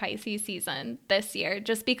excited for Pisces season this year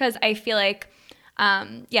just because I feel like,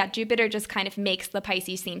 Jupiter just kind of makes the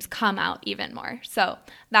Pisces themes come out even more. So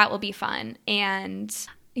that will be fun. And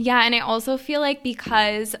yeah, and I also feel like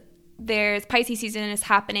because there's Pisces season is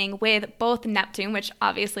happening with both Neptune, which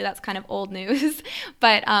obviously that's kind of old news,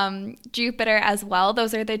 but Jupiter as well.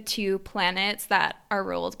 Those are the two planets that are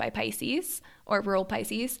ruled by Pisces or rule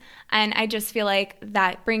Pisces. And I just feel like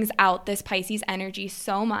that brings out this Pisces energy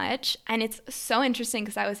so much. And it's so interesting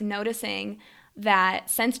because I was noticing that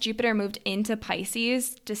since Jupiter moved into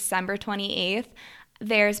Pisces December 28th,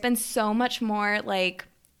 there's been so much more like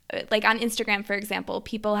on Instagram, for example,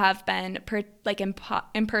 people have been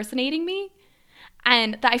impersonating me.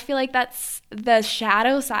 And I feel like that's the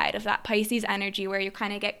shadow side of that Pisces energy where you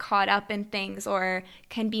kind of get caught up in things or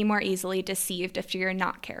can be more easily deceived if you're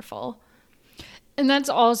not careful. And that's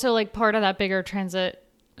also like part of that bigger transit,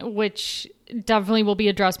 which definitely will be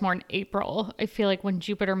addressed more in April. I feel like when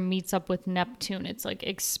Jupiter meets up with Neptune, it's like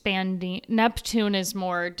expanding. Neptune is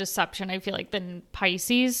more deception, I feel like, than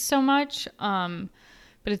Pisces so much.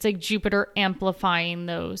 But it's like Jupiter amplifying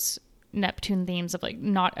those Neptune themes of like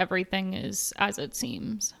not everything is as it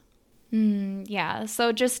seems. Yeah.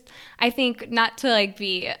 So just, I think not to like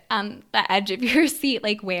be on the edge of your seat,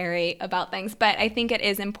 like wary about things, but I think it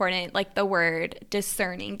is important, like the word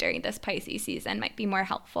discerning during this Pisces season might be more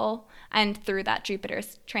helpful and through that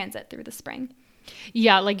Jupiter's transit through the spring.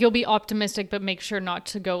 Yeah, like you'll be optimistic, but make sure not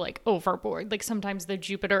to go like overboard. Like sometimes the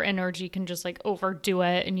Jupiter energy can just like overdo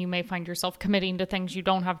it and you may find yourself committing to things you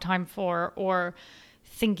don't have time for or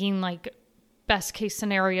thinking like best case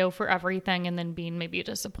scenario for everything and then being maybe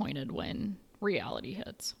disappointed when reality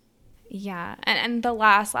hits. Yeah. And the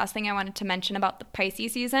last thing I wanted to mention about the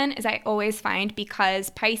Pisces season is I always find because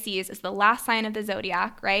Pisces is the last sign of the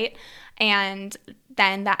zodiac, right? And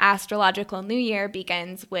then the astrological new year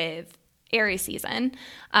begins with Aries season,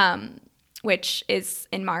 which is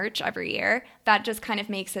in March every year. That just kind of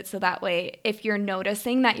makes it so that way if you're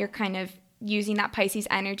noticing that you're kind of using that Pisces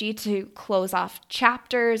energy to close off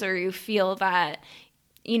chapters or you feel that,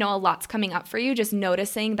 a lot's coming up for you, just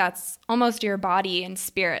noticing that's almost your body and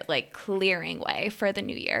spirit like clearing way for the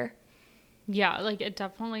new year. Yeah, like it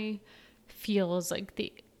definitely feels like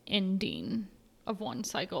the ending of one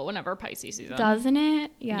cycle whenever Pisces season. Doesn't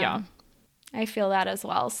it? Yeah. I feel that as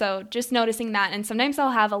well. So just noticing that. And sometimes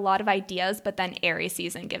I'll have a lot of ideas, but then Aries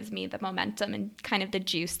season gives me the momentum and kind of the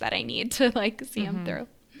juice that I need to like see them through.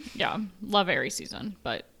 Yeah. Love Aries season,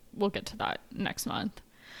 but we'll get to that next month.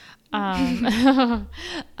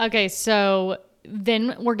 Okay. So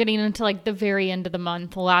then we're getting into like the very end of the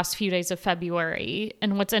month, the last few days of February.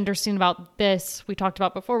 And what's interesting about this, we talked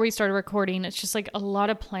about before we started recording, it's just like a lot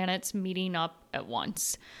of planets meeting up at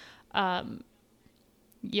once.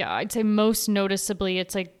 Yeah, I'd say most noticeably,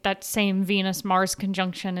 it's like that same Venus-Mars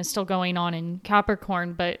conjunction is still going on in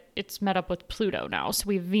Capricorn, but it's met up with Pluto now. So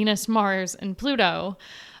we have Venus, Mars, and Pluto.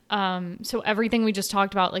 So everything we just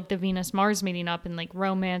talked about, like the Venus-Mars meeting up and like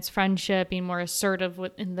romance, friendship, being more assertive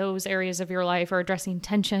in those areas of your life or addressing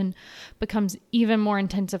tension becomes even more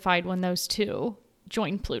intensified when those two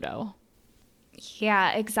join Pluto.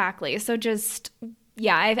 Yeah, exactly. So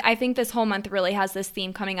I think this whole month really has this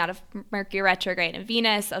theme coming out of Mercury retrograde and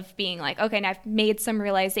Venus of being like, okay, and I've made some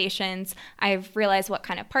realizations. I've realized what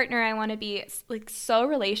kind of partner I want to be. It's like so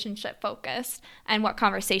relationship focused and what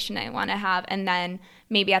conversation I want to have. And then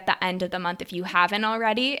maybe at the end of the month, if you haven't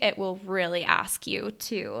already, it will really ask you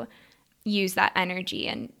to use that energy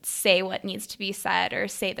and say what needs to be said or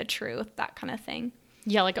say the truth, that kind of thing.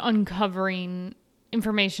 Yeah, like uncovering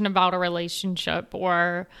information about a relationship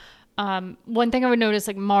or... one thing I would notice,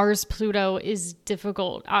 like Mars Pluto is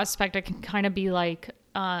difficult aspect. It can kind of be like,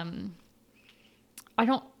 kind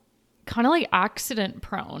of like accident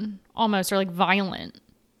prone almost, or like violent.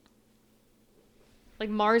 Like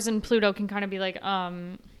Mars and Pluto can kind of be like, I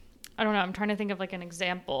don't know. I'm trying to think of like an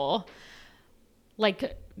example.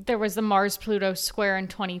 Like there was the Mars Pluto square in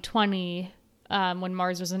 2020, when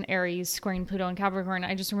Mars was in Aries, squaring Pluto and Capricorn.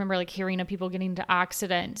 I just remember like hearing of people getting into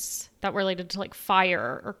accidents that were related to like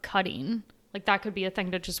fire or cutting. Like that could be a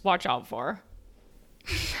thing to just watch out for.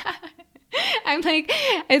 I'm like,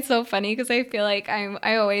 it's so funny because I feel like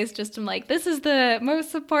I always just am like, this is the most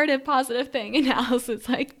supportive, positive thing. And Alice is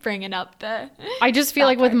like bringing up I just feel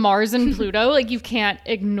like part. With Mars and Pluto, like you can't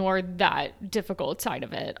ignore that difficult side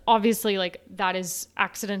of it. Obviously, like that is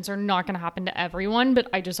accidents are not going to happen to everyone, but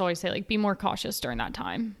I just always say like be more cautious during that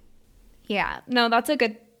time. Yeah, no, that's a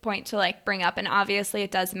good point to like bring up, and obviously it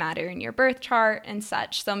does matter in your birth chart and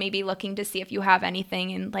such, so maybe looking to see if you have anything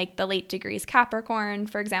in like the late degrees Capricorn,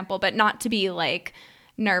 for example, but not to be like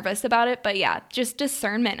nervous about it. But yeah, just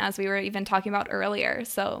discernment, as we were even talking about earlier.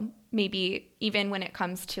 So maybe even when it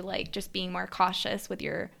comes to like just being more cautious with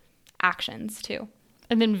your actions too.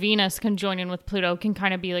 And then Venus conjoining with Pluto can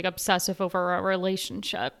kind of be like obsessive over a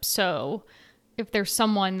relationship. So if there's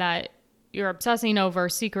someone that you're obsessing over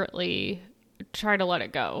secretly, try to let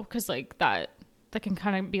it go, because like that can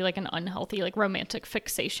kind of be like an unhealthy like romantic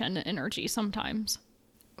fixation energy sometimes.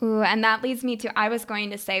 Ooh, and that leads me to, I was going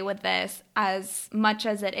to say with this, as much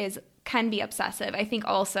as it is can be obsessive, I think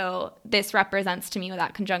also this represents to me with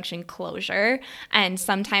that conjunction closure, and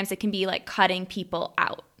sometimes it can be like cutting people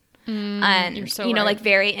out. And you're so you know, right. like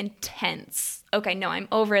very intense. Okay, no, I'm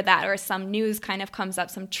over that. Or some news kind of comes up,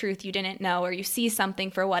 some truth you didn't know, or you see something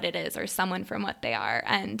for what it is, or someone from what they are,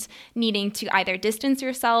 and needing to either distance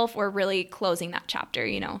yourself or really closing that chapter,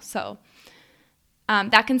 you know. So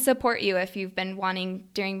that can support you if you've been wanting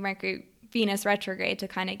during Mercury Venus retrograde to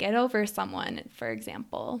kind of get over someone, for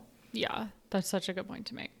example. Yeah, that's such a good point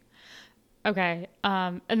to make. Okay.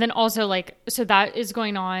 And then also like, so that is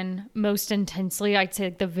going on most intensely, I'd say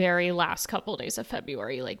like the very last couple of days of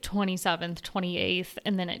February, like 27th, 28th.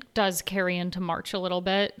 And then it does carry into March a little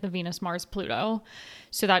bit, the Venus, Mars, Pluto.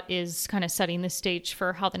 So that is kind of setting the stage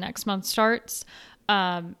for how the next month starts.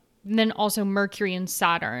 And then also Mercury and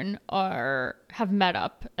Saturn have met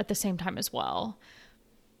up at the same time as well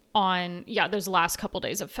on, those last couple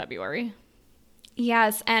days of February.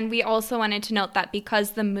 Yes, and we also wanted to note that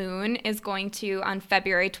because the moon is going to, on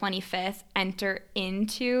February 25th, enter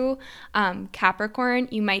into Capricorn,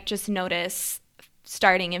 you might just notice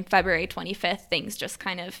starting in February 25th, things just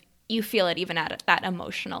kind of, you feel it even at that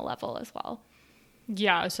emotional level as well.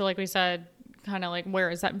 Yeah, so like we said, kind of like where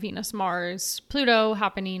is that Venus, Mars, Pluto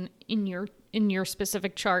happening in your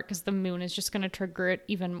specific chart, because the moon is just going to trigger it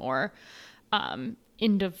even more.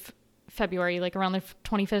 End of February, like around the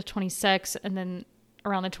 25th, 26th, and then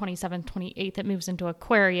around the 27th, 28th, it moves into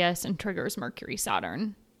Aquarius and triggers Mercury,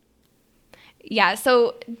 Saturn. Yeah,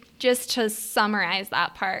 so just to summarize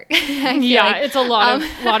that part. It's a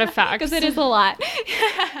lot of facts. Because it is a lot.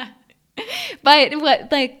 But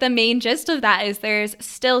what like the main gist of that is there's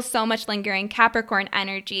still so much lingering Capricorn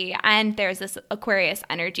energy, and there's this Aquarius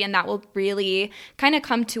energy, and that will really kind of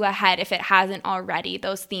come to a head if it hasn't already.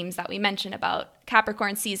 Those themes that we mentioned about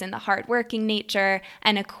Capricorn season, the hardworking nature,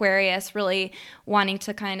 and Aquarius really wanting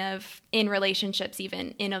to kind of in relationships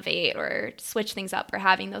even innovate or switch things up or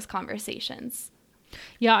having those conversations.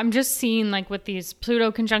 Yeah, I'm just seeing like with these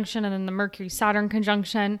Pluto conjunction and then the Mercury Saturn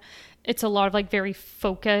conjunction, it's a lot of like very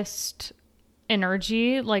focused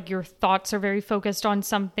energy. Like your thoughts are very focused on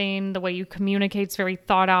something. The way you communicate's very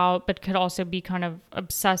thought out, but could also be kind of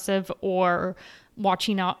obsessive or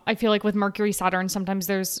watching out. I feel like with Mercury Saturn, sometimes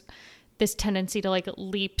there's this tendency to like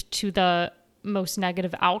leap to the most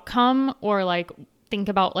negative outcome or like think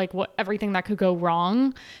about like what everything that could go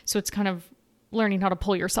wrong. So it's kind of learning how to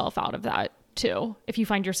pull yourself out of that too. If you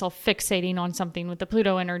find yourself fixating on something with the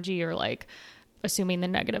Pluto energy or like assuming the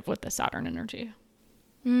negative with the Saturn energy.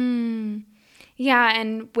 Yeah,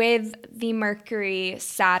 and with the Mercury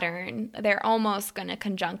Saturn, they're almost going to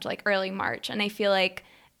conjunct like early March. And I feel like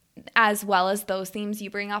as well as those themes you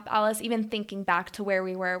bring up, Alice, even thinking back to where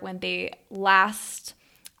we were when they last,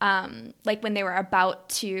 like when they were about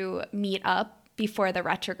to meet up before the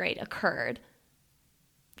retrograde occurred,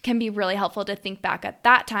 can be really helpful to think back at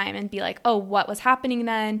that time and be like, oh, what was happening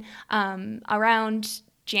then around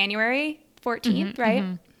January 14th, right?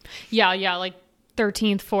 Mm-hmm. Yeah, like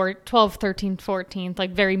 13th, 12th, 13th, 14th,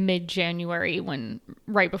 like very mid-January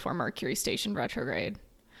right before Mercury stationed retrograde.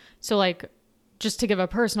 So like, just to give a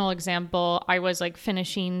personal example, I was like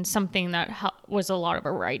finishing something that was a lot of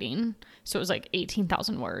a writing. So it was like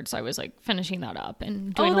 18,000 words. I was like finishing that up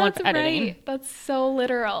and doing a lot of editing. Right. That's so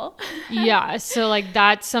literal. Yeah. So like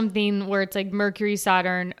that's something where it's like Mercury,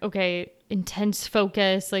 Saturn, okay, intense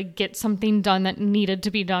focus, like get something done that needed to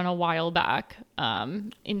be done a while back.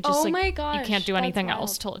 And just my gosh, you can't do anything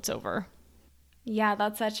else till it's over. Yeah,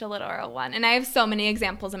 that's such a literal one. And I have so many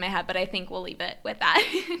examples in my head, but I think we'll leave it with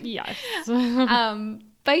that. Yes.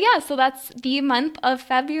 But yeah, so that's the month of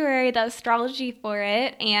February, the astrology for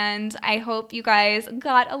it. And I hope you guys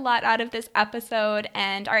got a lot out of this episode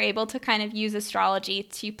and are able to kind of use astrology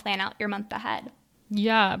to plan out your month ahead.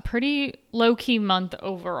 Yeah, pretty low-key month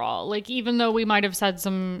overall. Like, even though we might have said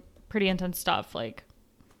some pretty intense stuff, like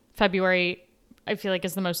February, I feel like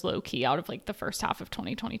is the most low-key out of like the first half of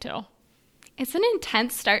 2022. It's an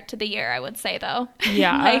intense start to the year, I would say, though.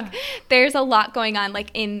 Yeah. Like, there's a lot going on,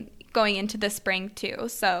 like, in going into the spring too.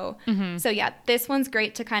 So yeah, this one's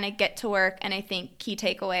great to kind of get to work. And I think key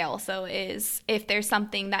takeaway also is if there's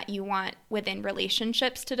something that you want within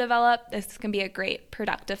relationships to develop, this can be a great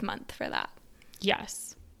productive month for that.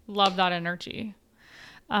 Yes. Love that energy.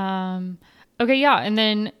 Okay. Yeah. And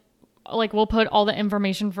then like we'll put all the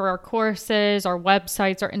information for our courses, our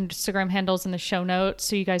websites, our Instagram handles in the show notes.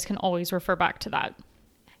 So you guys can always refer back to that.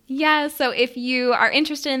 Yeah, so if you are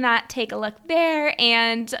interested in that, take a look there.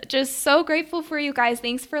 And just so grateful for you guys.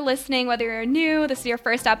 Thanks for listening. Whether you're new, this is your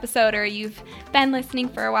first episode, or you've been listening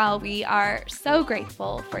for a while, we are so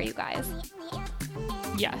grateful for you guys.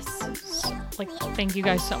 Yes. Like, thank you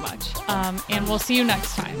guys so much. And we'll see you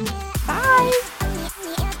next time. Bye.